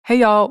Hey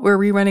y'all, we're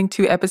rerunning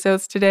 2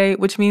 episodes today,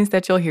 which means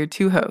that you'll hear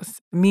 2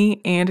 hosts, me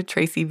and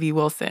Tracy V.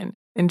 Wilson.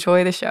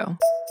 Enjoy the show.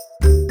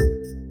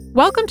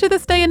 Welcome to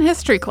This Day in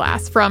History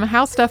class from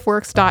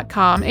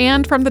HowStuffWorks.com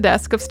and from the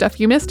desk of Stuff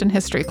You Missed in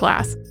History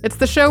class. It's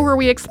the show where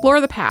we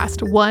explore the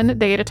past one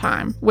day at a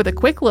time with a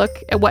quick look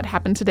at what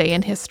happened today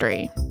in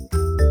history.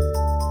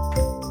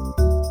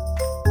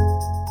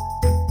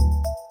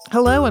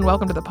 Hello and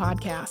welcome to the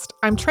podcast.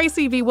 I'm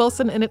Tracy V.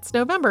 Wilson and it's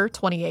November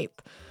 28th.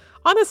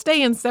 On this day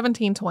in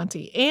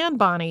 1720, Anne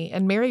Bonny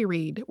and Mary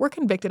Read were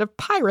convicted of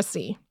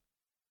piracy.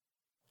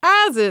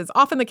 As is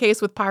often the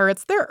case with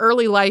pirates, their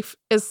early life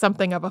is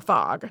something of a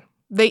fog.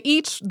 They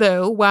each,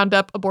 though, wound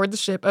up aboard the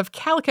ship of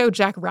Calico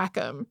Jack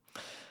Rackham.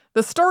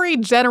 The story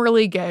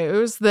generally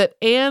goes that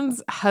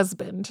Anne's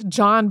husband,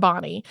 John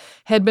Bonny,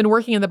 had been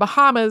working in the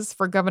Bahamas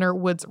for Governor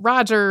Woodes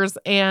Rogers,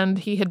 and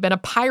he had been a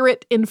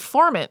pirate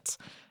informant.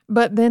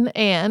 But then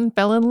Anne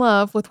fell in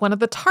love with one of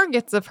the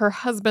targets of her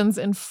husband's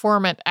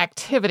informant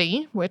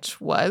activity,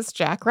 which was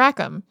Jack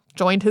Rackham,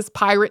 joined his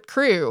pirate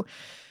crew.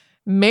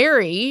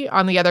 Mary,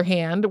 on the other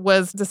hand,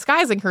 was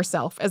disguising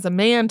herself as a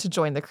man to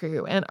join the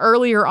crew, and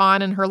earlier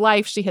on in her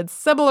life, she had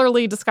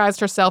similarly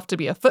disguised herself to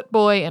be a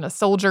footboy and a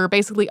soldier,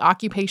 basically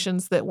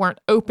occupations that weren't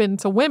open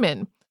to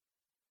women.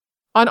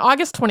 On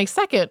August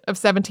 22nd of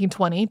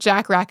 1720,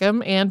 Jack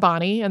Rackham, Anne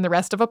Bonny, and the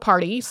rest of a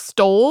party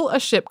stole a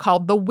ship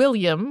called the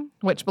William,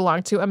 which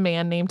belonged to a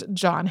man named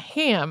John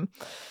Ham.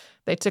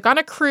 They took on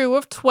a crew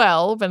of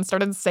 12 and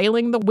started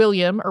sailing the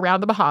William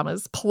around the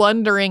Bahamas,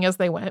 plundering as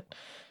they went.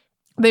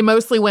 They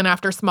mostly went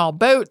after small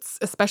boats,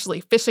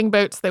 especially fishing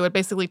boats. They would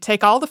basically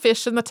take all the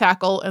fish and the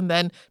tackle and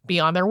then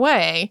be on their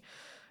way.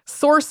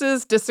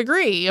 Sources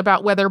disagree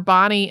about whether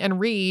Bonny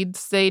and Read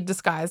stayed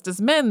disguised as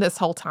men this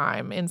whole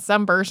time. In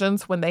some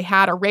versions, when they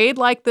had a raid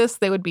like this,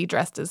 they would be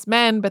dressed as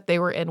men, but they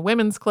were in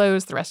women's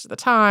clothes the rest of the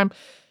time.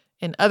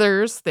 In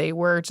others, they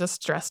were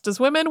just dressed as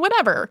women,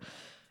 whatever.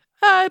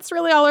 It's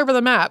really all over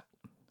the map.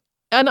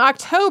 In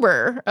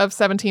October of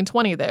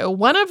 1720, though,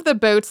 one of the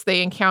boats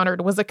they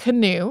encountered was a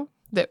canoe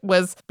that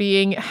was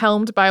being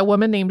helmed by a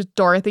woman named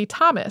Dorothy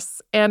Thomas,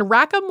 and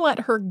Rackham let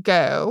her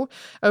go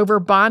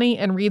over Bonny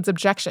and Read's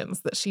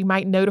objections that she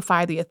might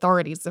notify the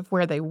authorities of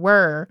where they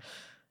were.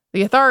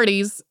 The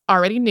authorities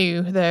already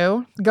knew,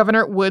 though.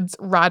 Governor Woodes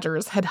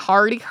Rogers had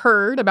already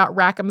heard about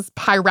Rackham's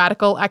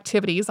piratical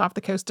activities off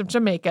the coast of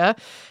Jamaica.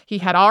 He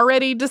had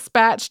already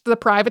dispatched the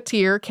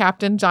privateer,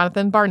 Captain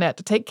Jonathan Barnett,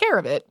 to take care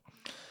of it.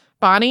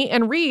 Bonny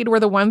and Read were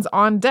the ones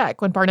on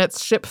deck when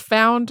Barnett's ship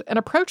found and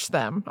approached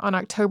them on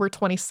October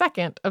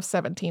 22nd of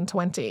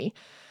 1720.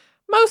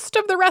 Most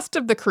of the rest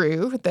of the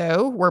crew,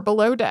 though, were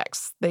below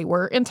decks. They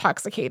were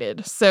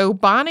intoxicated. So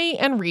Bonny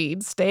and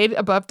Read stayed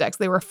above decks.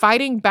 They were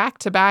fighting back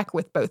to back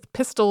with both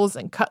pistols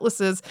and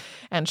cutlasses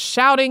and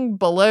shouting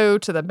below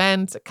to the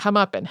men to come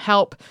up and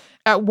help.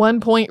 At one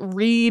point,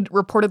 Read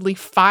reportedly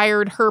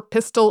fired her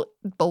pistol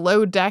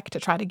below deck to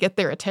try to get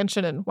their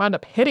attention and wound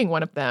up hitting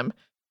one of them.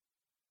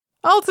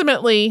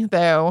 Ultimately,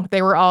 though,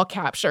 they were all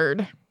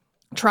captured.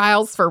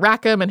 Trials for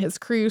Rackham and his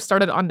crew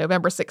started on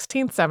November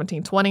 16,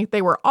 1720.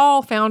 They were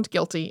all found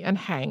guilty and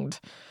hanged.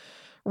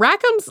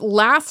 Rackham's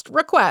last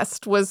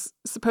request was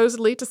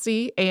supposedly to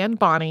see Anne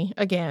Bonny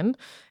again,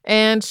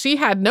 and she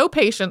had no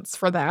patience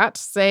for that,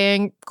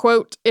 saying,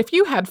 quote, "If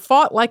you had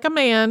fought like a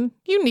man,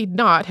 you need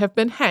not have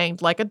been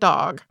hanged like a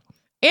dog."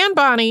 Anne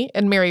Bonny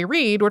and Mary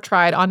Read were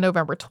tried on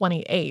November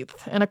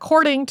 28th, and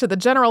according to the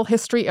General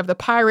History of the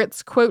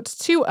Pirates, quote,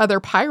 2 other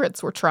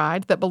pirates were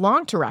tried that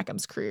belonged to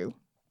Rackham's crew.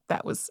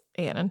 That was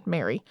Anne and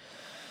Mary.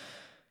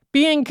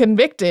 Being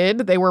convicted,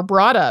 they were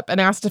brought up and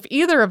asked if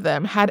either of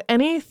them had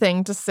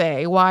anything to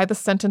say why the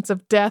sentence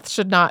of death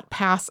should not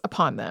pass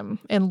upon them,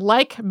 in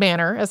like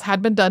manner as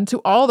had been done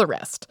to all the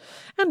rest.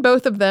 And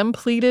both of them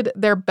pleaded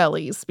their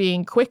bellies,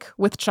 being quick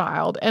with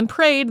child, and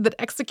prayed that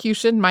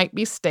execution might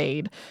be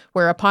stayed,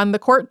 whereupon the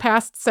court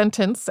passed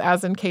sentence,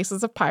 as in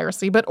cases of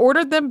piracy, but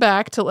ordered them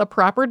back till a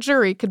proper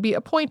jury could be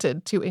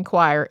appointed to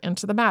inquire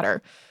into the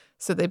matter.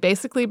 So they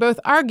basically both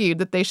argued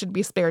that they should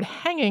be spared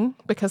hanging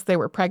because they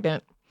were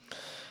pregnant.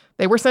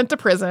 They were sent to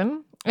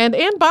prison, and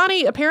Anne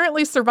Bonny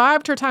apparently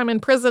survived her time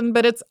in prison,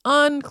 but it's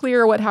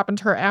unclear what happened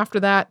to her after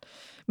that.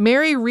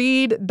 Mary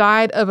Read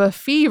died of a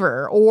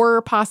fever,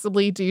 or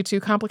possibly due to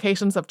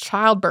complications of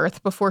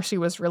childbirth before she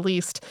was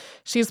released.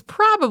 She's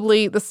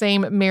probably the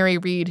same Mary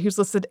Read who's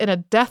listed in a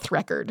death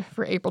record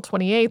for April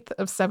 28th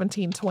of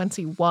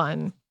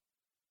 1721.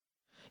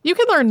 You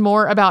can learn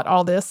more about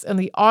all this in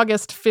the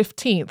August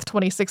 15th,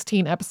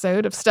 2016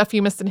 episode of Stuff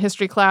You Missed in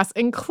History class,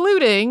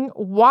 including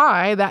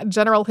why that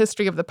general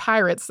history of the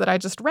pirates that I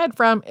just read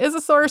from is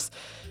a source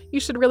you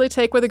should really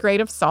take with a grain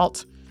of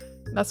salt.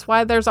 That's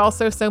why there's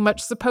also so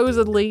much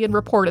supposedly and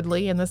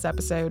reportedly in this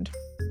episode.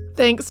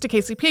 Thanks to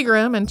Casey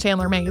Pegram and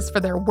Chandler Mays for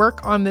their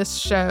work on this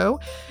show.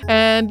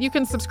 And you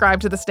can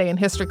subscribe to This Day in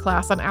History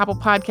class on Apple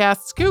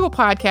Podcasts, Google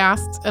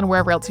Podcasts, and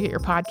wherever else you get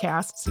your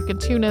podcasts. You can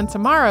tune in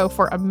tomorrow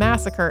for A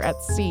Massacre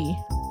at Sea.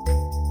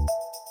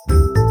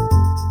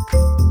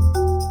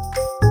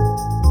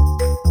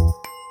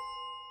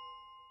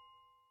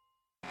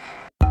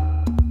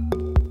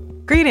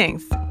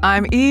 Greetings,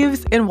 I'm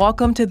Eves, and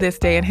welcome to This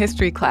Day in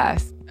History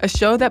class, a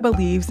show that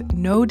believes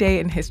no day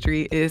in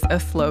history is a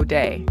slow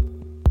day.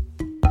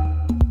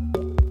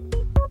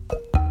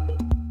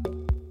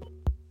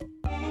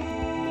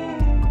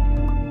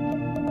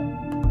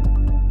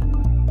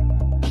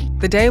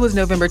 The day was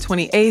November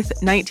 28th,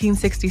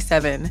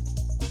 1967.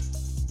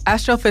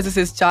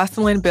 Astrophysicist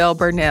Jocelyn Bell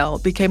Burnell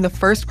became the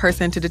first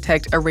person to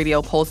detect a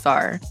radio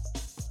pulsar.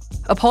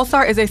 A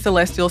pulsar is a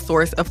celestial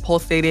source of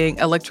pulsating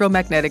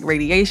electromagnetic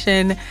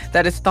radiation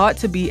that is thought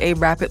to be a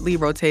rapidly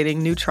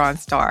rotating neutron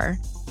star.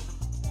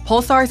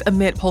 Pulsars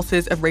emit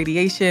pulses of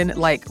radiation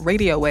like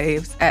radio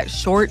waves at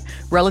short,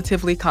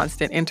 relatively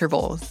constant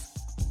intervals.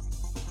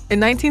 In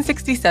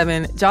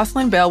 1967,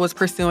 Jocelyn Bell was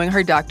pursuing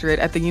her doctorate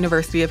at the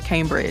University of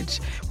Cambridge,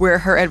 where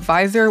her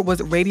advisor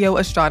was radio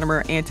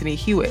astronomer Anthony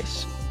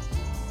Hewish.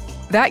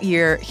 That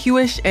year,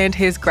 Hewish and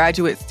his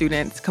graduate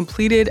students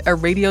completed a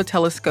radio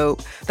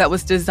telescope that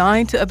was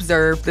designed to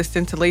observe the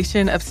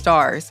scintillation of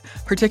stars,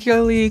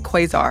 particularly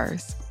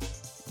quasars.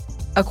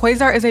 A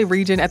quasar is a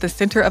region at the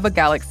center of a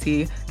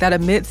galaxy that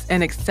emits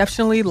an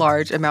exceptionally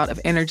large amount of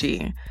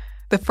energy.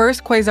 The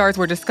first quasars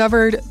were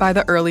discovered by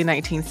the early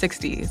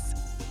 1960s.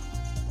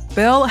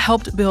 Bell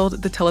helped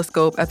build the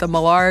telescope at the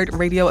Millard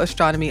Radio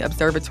Astronomy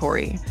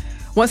Observatory.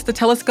 Once the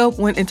telescope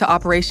went into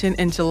operation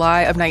in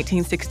July of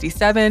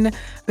 1967,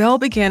 Bell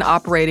began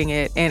operating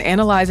it and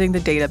analyzing the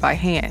data by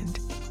hand.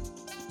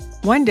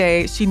 One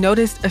day, she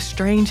noticed a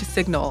strange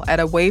signal at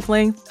a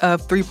wavelength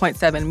of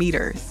 3.7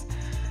 meters.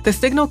 The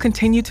signal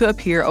continued to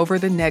appear over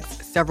the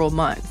next several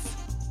months.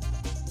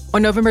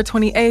 On November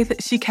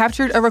 28th, she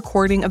captured a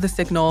recording of the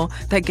signal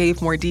that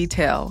gave more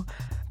detail.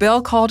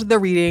 Bell called the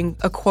reading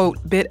a,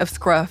 quote, bit of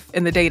scruff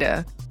in the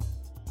data.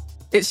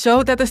 It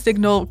showed that the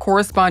signal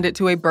corresponded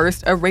to a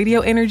burst of radio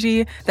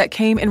energy that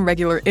came in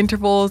regular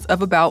intervals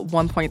of about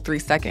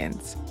 1.3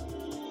 seconds.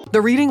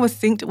 The reading was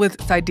synced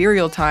with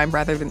sidereal time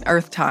rather than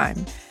Earth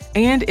time,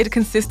 and it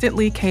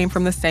consistently came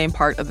from the same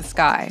part of the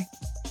sky.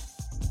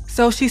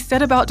 So she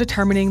set about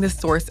determining the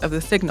source of the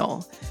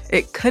signal.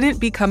 It couldn't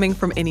be coming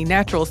from any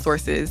natural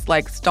sources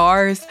like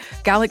stars,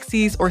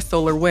 galaxies, or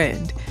solar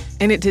wind.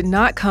 And it did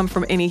not come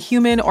from any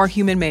human or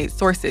human-made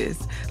sources,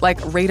 like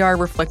radar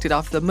reflected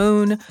off the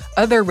moon,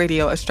 other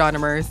radio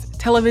astronomers,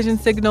 television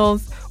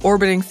signals,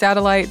 orbiting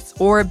satellites,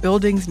 or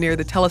buildings near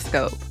the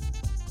telescope.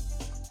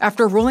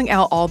 After ruling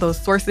out all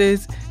those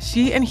sources,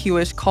 she and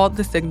Hewish called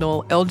the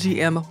signal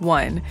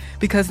LGM-1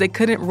 because they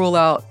couldn't rule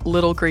out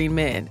little green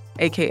men,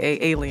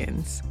 aka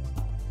aliens.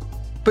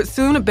 But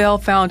soon Bell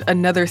found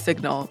another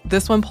signal,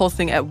 this one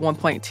pulsing at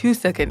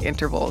 1.2-second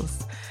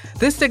intervals.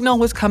 This signal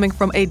was coming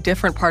from a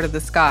different part of the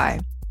sky.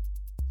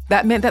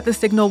 That meant that the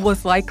signal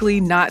was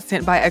likely not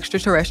sent by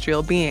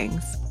extraterrestrial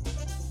beings.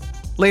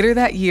 Later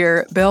that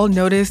year, Bell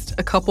noticed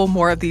a couple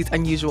more of these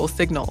unusual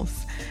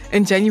signals.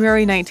 In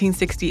January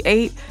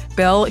 1968,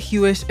 Bell,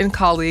 Hewish, and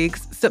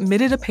colleagues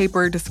submitted a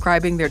paper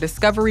describing their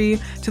discovery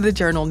to the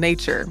journal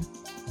Nature.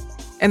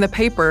 In the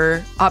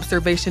paper,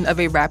 Observation of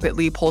a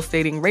Rapidly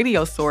Pulsating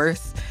Radio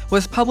Source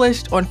was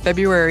published on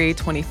February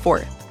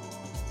 24th.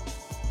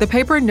 The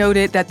paper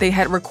noted that they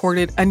had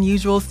recorded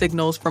unusual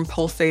signals from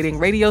pulsating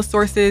radio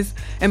sources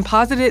and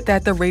posited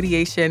that the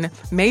radiation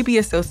may be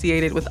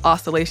associated with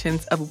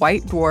oscillations of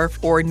white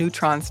dwarf or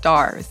neutron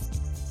stars.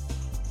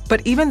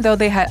 But even though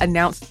they had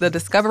announced the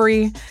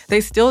discovery,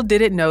 they still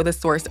didn't know the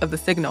source of the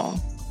signal.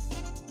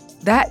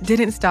 That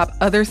didn't stop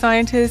other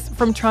scientists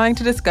from trying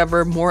to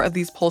discover more of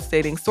these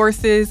pulsating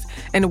sources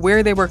and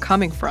where they were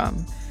coming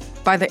from.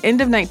 By the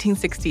end of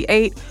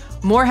 1968,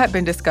 more had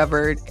been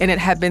discovered, and it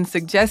had been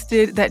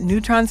suggested that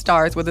neutron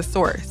stars were the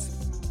source.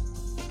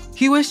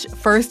 Hewish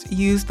first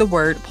used the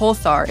word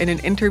pulsar in an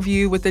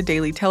interview with the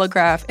Daily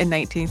Telegraph in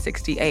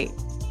 1968.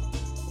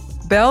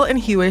 Bell and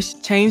Hewish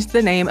changed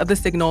the name of the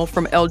signal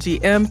from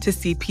LGM to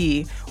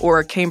CP,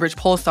 or Cambridge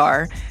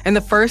Pulsar, and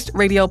the first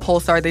radio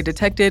pulsar they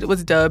detected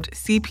was dubbed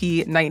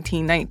CP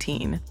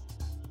 1919.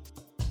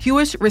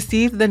 Hewish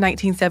received the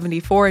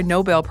 1974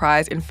 Nobel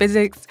Prize in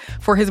Physics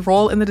for his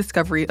role in the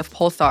discovery of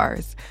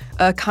pulsars,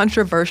 a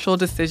controversial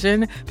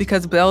decision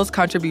because Bell's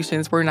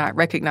contributions were not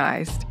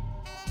recognized.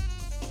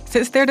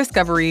 Since their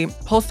discovery,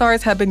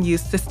 pulsars have been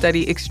used to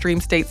study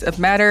extreme states of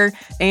matter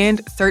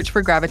and search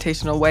for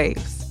gravitational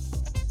waves.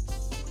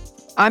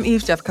 I'm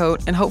Eve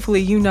Jeffcoat, and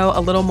hopefully you know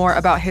a little more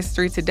about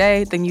history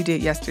today than you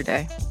did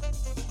yesterday.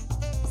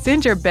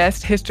 Send your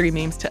best history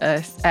memes to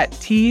us at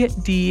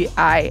TDIHC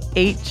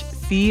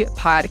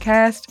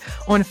Podcast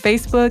on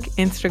Facebook,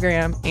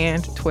 Instagram,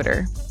 and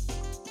Twitter.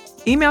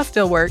 Email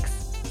still works.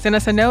 Send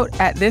us a note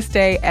at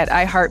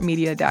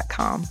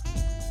thisday@iheartmedia.com.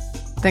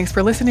 Thanks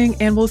for listening,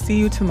 and we'll see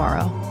you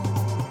tomorrow.